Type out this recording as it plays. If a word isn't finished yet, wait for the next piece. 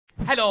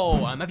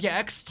Hello, I'm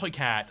FX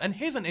Toycat, and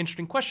here's an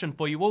interesting question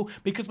for you all,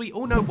 because we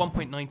all know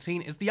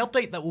 1.19 is the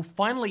update that will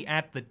finally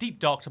add the Deep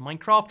Dark to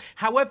Minecraft.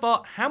 However,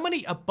 how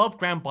many above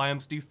ground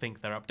biomes do you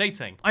think they're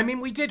updating? I mean,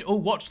 we did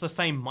all watch the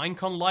same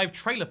Minecon Live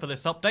trailer for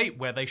this update,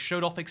 where they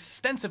showed off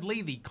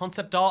extensively the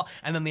concept art,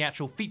 and then the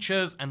actual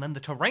features, and then the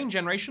terrain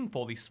generation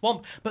for the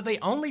swamp, but they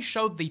only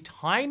showed the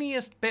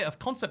tiniest bit of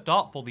concept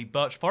art for the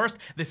Birch Forest.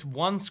 This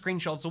one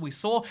screenshot is all we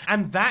saw,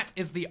 and that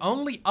is the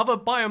only other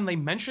biome they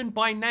mentioned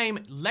by name,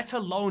 let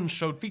alone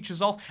showed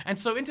features off. And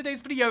so in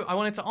today's video, I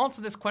wanted to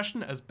answer this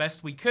question as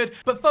best we could.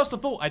 But first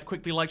of all, I'd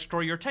quickly like to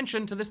draw your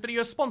attention to this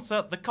video's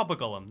sponsor, the Copper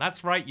Golem.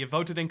 That's right, you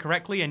voted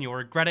incorrectly and you'll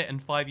regret it in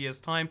 5 years'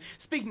 time.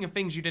 Speaking of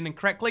things you did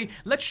incorrectly,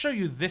 let's show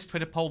you this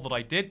Twitter poll that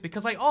I did,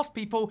 because I asked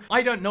people,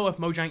 I don't know if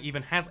Mojang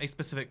even has a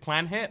specific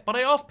plan here, but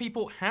I asked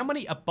people how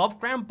many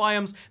above ground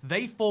biomes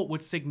they thought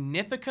would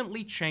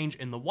significantly change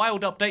in the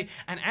wild update.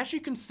 And as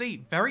you can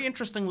see, very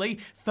interestingly,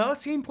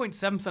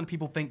 13.7% of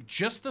people think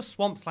just the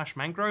swamp /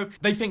 mangrove.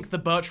 They think the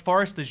Birch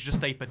Forest is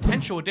just a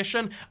potential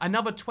addition.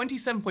 Another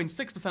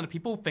 27.6% of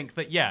people think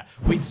that, yeah,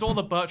 we saw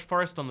the Birch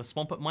Forest on the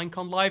swamp at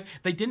Minecon Live.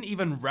 They didn't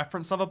even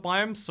reference other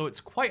biomes, so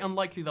it's quite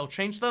unlikely they'll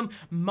change them.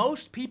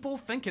 Most people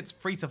think it's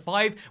 3 to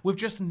 5, with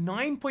just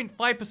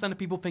 9.5% of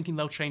people thinking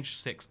they'll change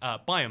 6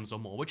 biomes or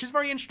more, which is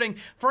very interesting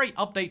for a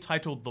update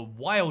titled the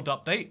Wild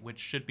Update, which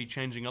should be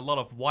changing a lot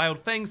of wild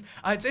things.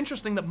 It's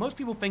interesting that most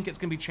people think it's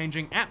going to be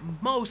changing at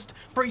most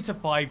 3 to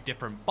 5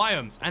 different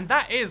biomes, and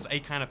that is a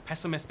kind of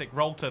pessimistic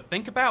role to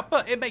think about,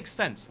 but it makes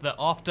sense that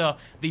after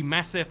the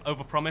massive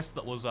overpromise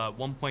that was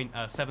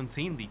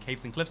 1.17, the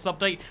Caves and Cliffs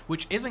update,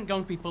 which isn't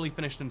going to be fully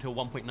finished until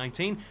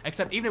 1.19,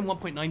 except even in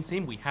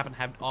 1.19 we haven't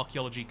had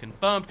archaeology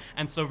confirmed,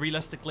 and so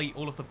realistically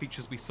all of the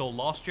features we saw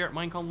last year at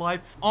Minecon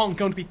Live aren't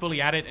going to be fully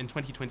added in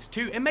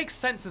 2022. It makes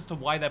sense as to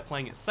why they're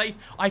playing it safe.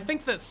 I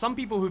think that some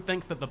people who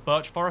think that the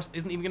Birch Forest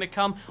isn't even going to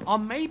come are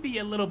maybe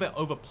a little bit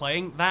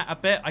overplaying that a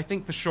bit. I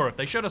think for sure if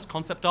they showed us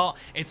concept art,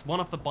 it's one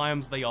of the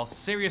biomes they are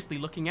seriously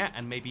looking at,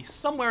 and maybe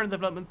somewhere in the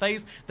development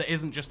phase that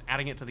isn't just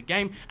adding it to the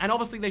game. And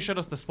obviously they showed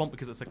us the swamp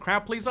because it's a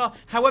crowd pleaser.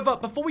 However,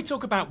 before we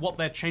talk about what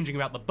they're changing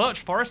about the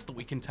Birch Forest that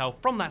we can tell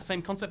from that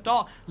same concept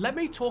art, let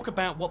me talk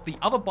about what the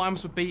other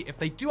biomes would be if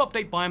they do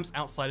update biomes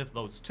outside of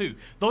those two.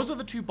 Those are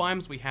the two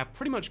biomes we have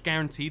pretty much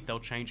guaranteed they'll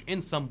change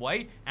in some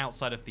way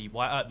outside of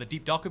the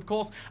Deep Dark, of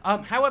course.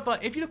 However,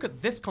 if you look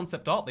at this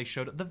concept art they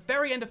showed at the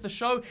very end of the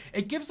show,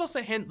 it gives us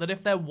a hint that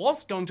if there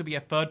was going to be a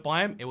third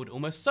biome, it would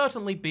almost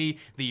certainly be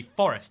the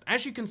forest.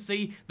 As you can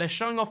see, they're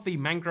showing off the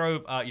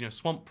mangrove,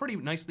 swamp pretty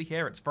nicely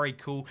here. It's very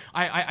cool.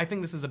 I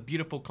think this is a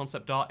beautiful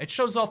concept art. It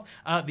shows off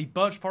the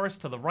Birch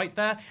Forest to the right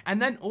there,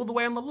 and then all the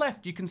way on the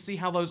left, you can see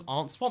how those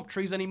aren't swamp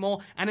trees anymore,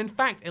 and in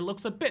fact, it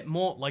looks a bit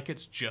more like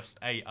it's just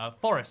a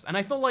forest. And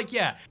I feel like,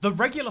 yeah, the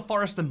regular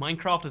forest in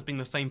Minecraft has been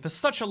the same for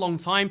such a long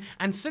time,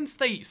 and since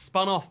they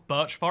spun off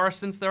Birch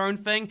Forest into their own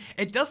thing,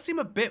 it does seem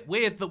a bit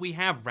weird that we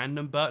have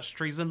random birch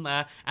trees in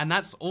there, and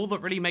that's all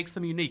that really makes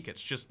them unique.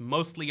 It's just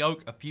mostly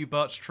oak, a few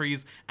birch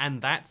trees,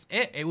 and that's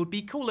it. It would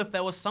be cool if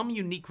there was some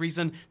unique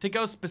reason to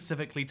go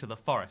specifically to the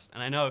forest.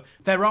 And I know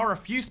there are a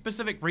few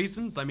specific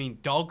reasons. I mean,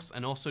 dogs,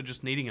 and also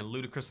just needing a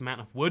ludicrous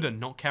amount of wood and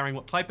not caring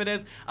what type it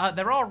is.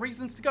 There are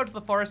reasons to go to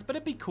the forest, but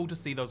it'd be cool to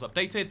see those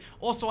updated.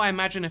 Also, I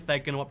imagine if they're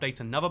going to update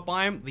another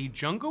biome, the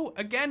jungle,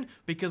 again,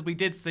 because we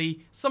did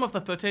see some of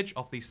the footage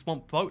of the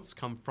swamp boats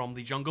come from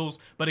the jungles,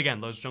 but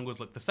again, those jungles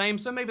look the same,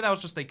 so maybe that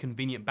was just a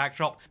convenient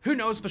backdrop. Who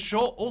knows for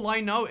sure? All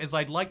I know is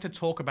I'd like to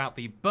talk about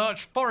the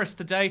Birch Forest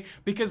today,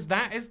 because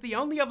that is the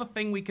only other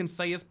thing we can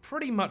say is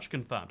pretty much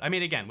confirmed. I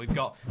mean, again, we've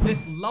got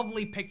this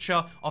lovely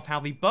picture of how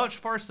the Birch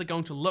Forests are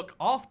going to look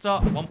after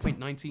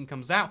 1.19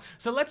 comes out,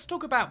 so let's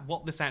talk about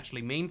what this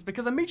actually means,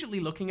 because immediately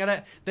looking at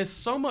it, there's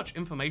so much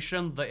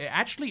information that it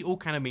actually all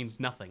kind of means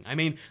nothing. I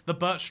mean, the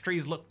birch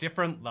trees look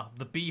different,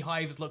 the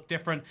beehives look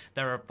different,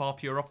 there are far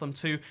fewer of them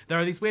too, there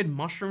are these weird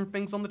mushroom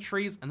things on the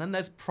trees, and then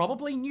there's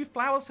probably new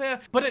flowers here,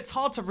 but it's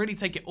hard to really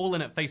take it all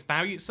in at face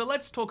value. So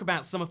let's talk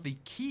about some of the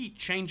key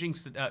changing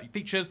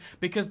features,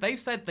 because they've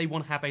said they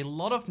want to have a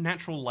lot of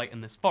natural light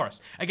in this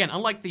forest. Again,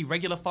 unlike the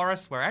regular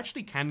forest where it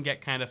actually can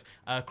get kind of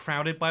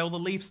crowded by all the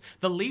leaves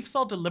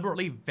are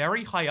deliberately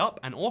very high up,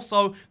 and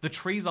also the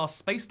trees are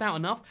spaced out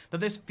enough that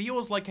this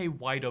feels like a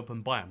wide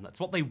open biome. That's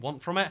what they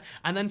want from it.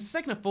 And then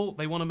second of all,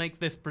 they want to make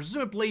this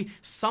presumably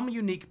some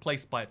unique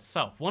place by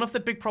itself. One of the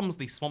big problems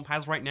the swamp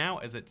has right now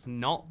is it's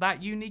not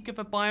that unique of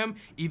a biome,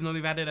 even though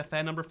they've added a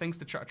fair number of things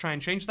to try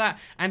and change that.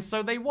 And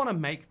so they want to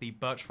make the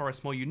Birch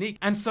Forest more unique.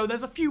 And so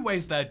there's a few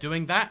ways they're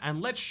doing that,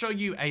 and let's show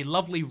you a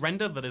lovely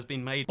render that has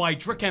been made by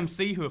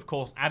DrickMC, who of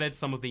course added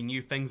some of the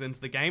new things into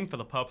the game for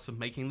the purpose of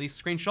making these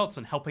screenshots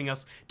and helping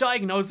us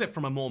diagnose it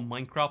from a more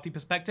Minecrafty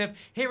perspective.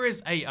 Here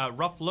is a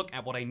rough look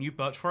at what a new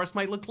Birch Forest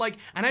might look like,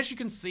 and as you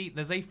can see,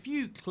 there's a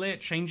few clear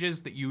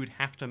changes that you would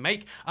have to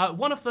make.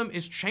 One of them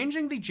is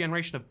changing the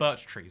generation of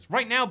birch trees.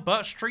 Right now,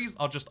 birch trees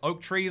are just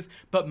oak trees,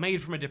 but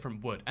made from a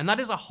different wood, and that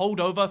is a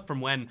holdover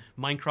from when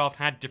Minecraft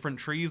had different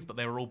trees, but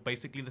they were all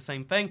basically the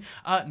same thing.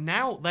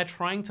 Now they're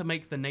trying to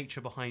make the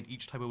nature behind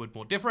each type of wood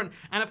more different,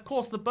 and of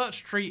course the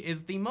birch tree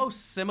is the most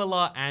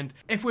similar and,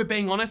 if we're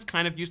being honest,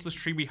 kind of useless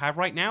tree we have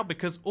right now,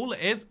 because all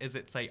it is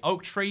it's a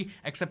oak tree,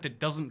 except it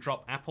doesn't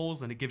drop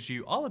apples and it gives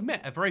you, I'll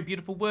admit, a very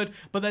beautiful wood,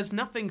 but there's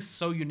nothing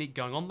so unique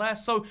going on there.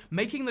 So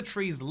making the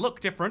trees look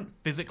different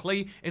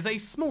physically is a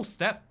small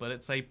step, but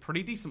it's a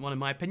pretty decent one in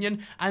my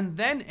opinion. And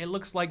then it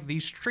looks like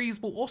these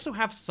trees will also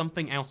have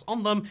something else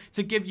on them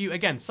to give you,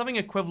 again, something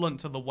equivalent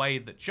to the way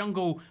that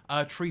jungle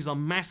trees are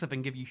massive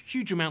and give you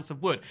huge amounts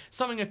of wood.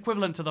 Something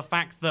equivalent to the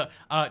fact that,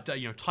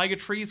 tiger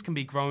trees can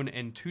be grown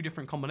in 2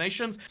 different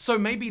combinations. So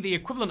maybe the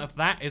equivalent of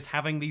that is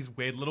having these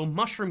weird little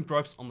mushroom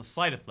growths on the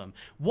side of them.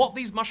 What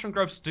these mushroom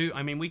growths do,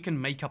 I mean, we can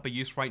make up a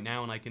use right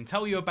now and I can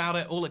tell you about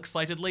it all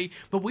excitedly,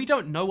 but we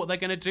don't know what they're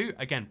going to do.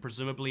 Again,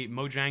 presumably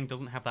Mojang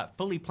doesn't have that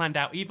fully planned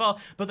out either,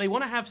 but they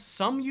want to have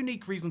some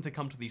unique reason to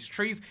come to these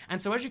trees. And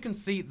so as you can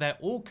see, they're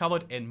all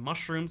covered in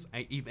mushrooms,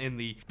 even in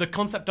the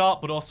concept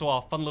art, but also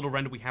our fun little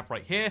render we have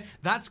right here.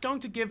 That's going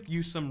to give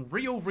you some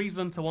real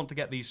reason to want to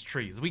get these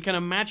trees. We can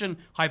imagine,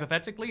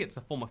 hypothetically, it's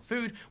a form of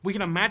food. We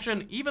can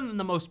imagine, even in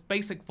the most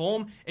basic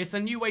form, it's a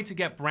new way to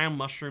get brown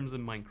mushrooms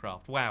in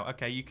Minecraft. Wow,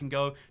 okay, you can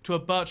go to a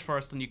birch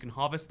forest and you can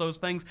harvest those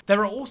things.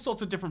 There are all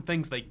sorts of different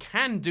things they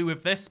can do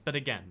with this, but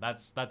again,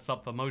 that's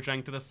up for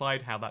Mojang to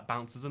decide how that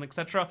bounces in,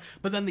 etc.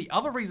 But then the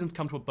other reason to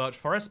come to a birch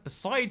forest,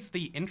 besides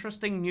the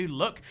interesting new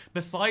look,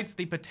 besides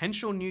the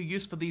potential new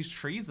use for these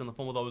trees in the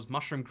form of those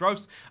mushroom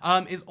growths,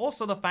 is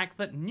also the fact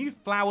that new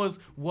flowers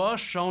were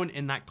shown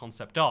in that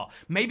concept art.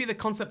 Maybe the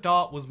concept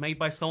art was made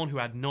by someone who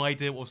had no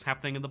idea what was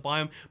happening in the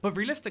biome, but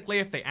realistically,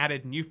 if they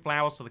added new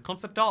flowers to the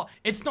concept art,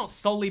 it's not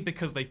solely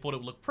because they thought it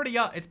would look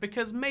prettier, it's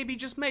because maybe,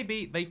 just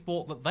maybe, they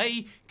thought that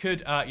they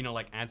could,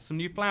 add some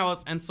new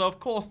flowers. And so, of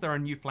course, there are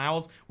new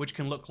flowers which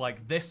can look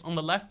like this on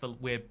the left, the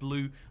weird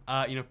blue,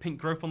 pink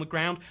growth on the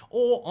ground,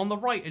 or on the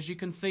right, as you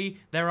can see,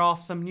 there are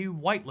some new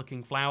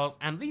white-looking flowers,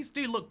 and these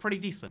do look pretty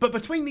decent. But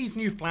between these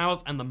new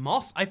flowers and the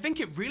moss, I think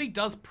it really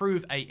does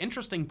prove a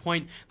interesting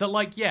point that,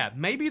 like, yeah,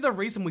 maybe the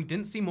reason we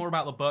didn't see more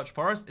about the birch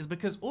forest is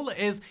because all it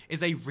is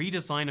a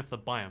redesign of the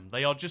biome.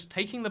 They are just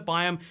taking the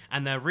biome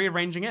and they're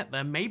rearranging it.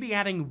 They're maybe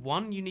adding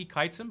 1 unique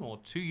item or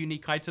 2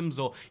 unique items,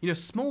 or,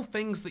 small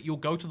things that you'll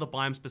go to the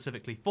biome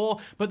specifically for,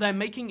 but they're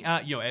making,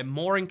 it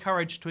more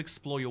encouraged to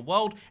explore your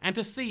world and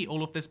to see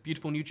all of this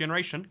beautiful new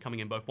generation coming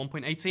in both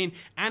 1.18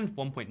 and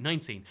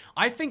 1.19.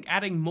 I think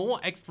adding more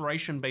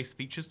exploration-based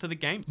features to the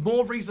game,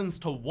 more reasons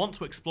to want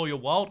to explore your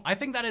world, I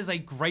think that is a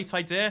great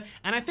idea,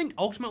 and I think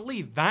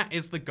ultimately that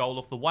is the goal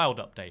of the Wild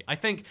update. I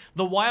think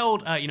the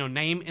Wild,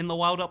 name in the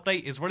Wild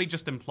update is really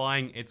just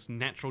implying it's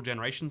natural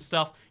generation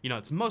stuff.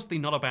 It's mostly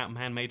not about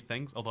man-made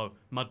things, although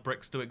mud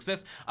bricks do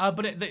exist,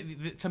 but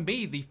to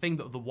me, the thing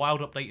that the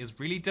Wild update is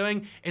really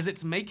doing is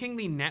it's making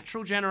the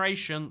natural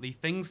generation, the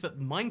things that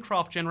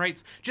Minecraft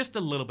generates, just a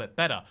little bit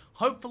better.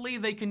 Hopefully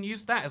they can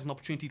use that as an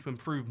opportunity to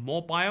improve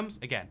more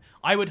biomes. Again,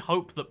 I would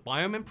hope that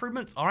biome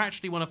improvements are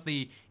actually one of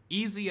the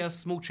easier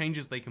small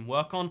changes they can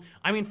work on.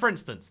 I mean, for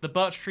instance, the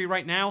birch tree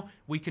right now,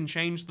 we can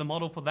change the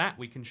model for that.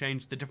 We can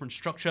change the different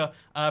structure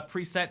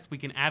presets. We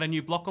can add a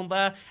new block on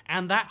there.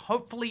 And that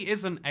hopefully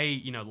isn't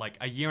a, like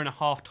a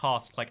 1.5-year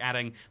task, like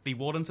adding the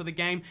warden to the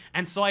game.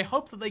 And so I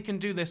hope that they can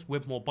do this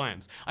with more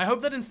biomes. I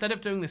hope that instead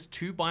of doing this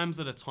 2 biomes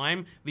at a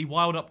time, the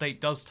Wild update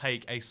does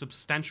take a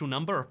substantial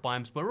number of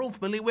biomes we're all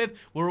familiar with,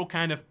 we're all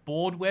kind of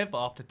bored with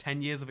after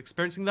 10 years of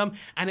experiencing them,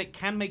 and it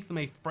can make them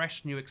a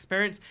fresh new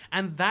experience.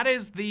 And that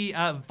is the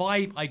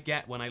vibe I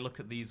get when I look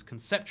at these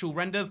conceptual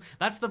renders.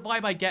 That's the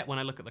vibe I get when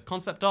I look at the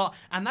concept art,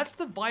 and that's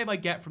the vibe I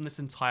get from this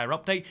entire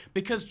update,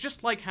 because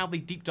just like how the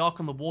Deep Dark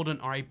and the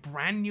Warden are a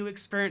brand new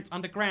experience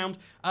underground,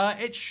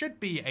 it should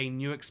be a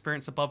new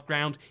experience above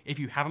ground. If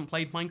you haven't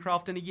played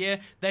Minecraft in a year,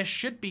 there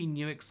should be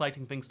new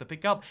exciting things to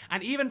pick up,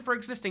 and even for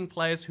existing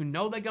players who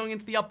know they're going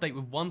into the update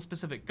with one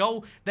specific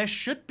goal, there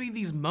should be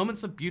these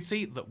moments of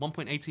beauty that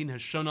 1.18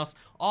 has shown us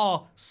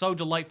are so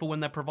delightful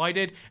when they're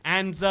provided.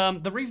 And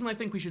the reason I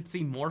think we should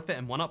see more of it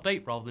in one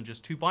update rather than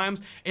just 2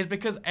 biomes is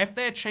because if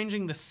they're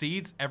changing the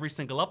seeds every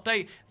single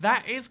update,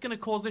 that is going to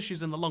cause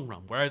issues in the long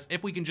run. Whereas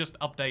if we can just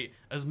update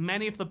as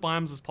many of the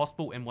biomes as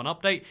possible in one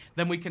update,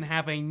 then we can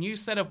have a new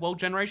set of world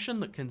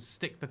generation that can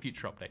stick for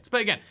future updates.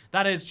 But again,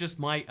 that is just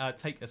my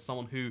take as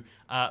someone who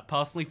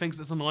personally thinks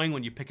it's annoying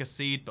when you pick a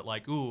seed, but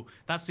like, ooh,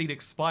 that seed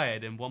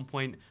expired in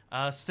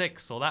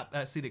 1.6, or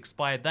that seed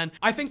expired then.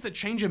 I think that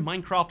change in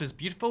Minecraft is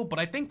beautiful, but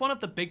I think one of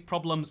the big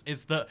problems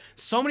is that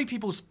so many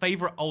people's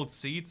favorite old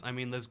seeds, I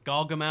mean, there's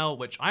Gargamel,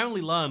 which I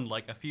only learned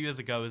like a few years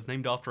ago is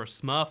named after a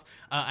Smurf,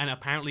 and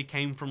apparently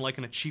came from like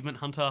an achievement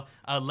hunter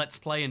Let's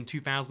Play in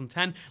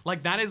 2010.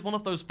 Like, that is one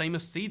of those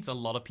famous seeds a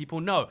lot of people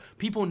know.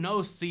 People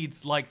know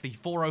seeds like the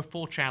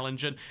 404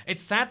 challenge, and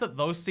it's sad that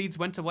those seeds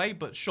went away,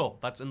 but sure,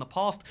 that's in the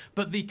past.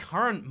 But the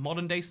current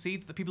modern day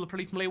seeds that people are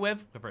pretty familiar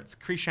with, whether it's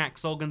Krishak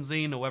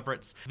Sorganzine, or whether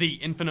it's the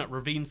Infinite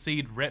Ravine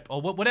seed, RIP,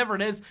 or whatever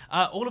it is,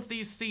 all of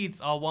these seeds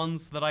are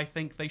ones that I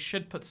think they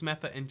should put some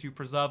effort into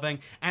preserving.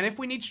 And if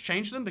we need to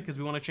change them because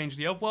we want to change change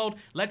the overworld,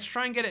 let's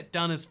try and get it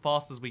done as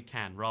fast as we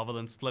can, rather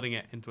than splitting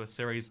it into a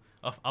series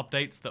of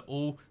updates that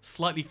all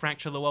slightly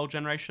fracture the world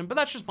generation. But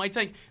that's just my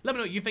take. Let me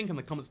know what you think in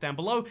the comments down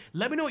below.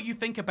 Let me know what you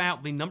think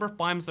about the number of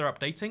biomes they're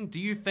updating. Do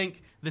you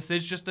think this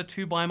is just a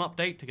 2-biome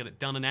update to get it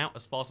done and out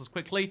as fast as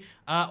quickly?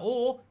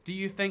 Or do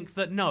you think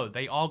that no,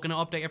 they are going to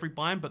update every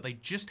biome, but they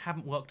just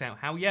haven't worked out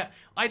how yet?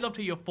 I'd love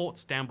to hear your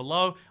thoughts down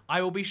below.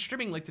 I will be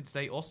streaming later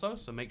today also,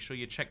 so make sure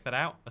you check that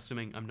out,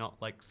 assuming I'm not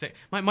like sick.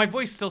 My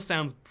voice still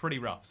sounds pretty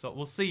rough, so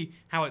we'll see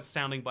how it's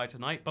sounding by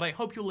tonight, but I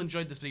hope you'll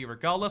enjoy this video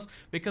regardless,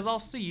 because I'll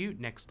see you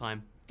next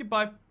time.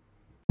 Goodbye.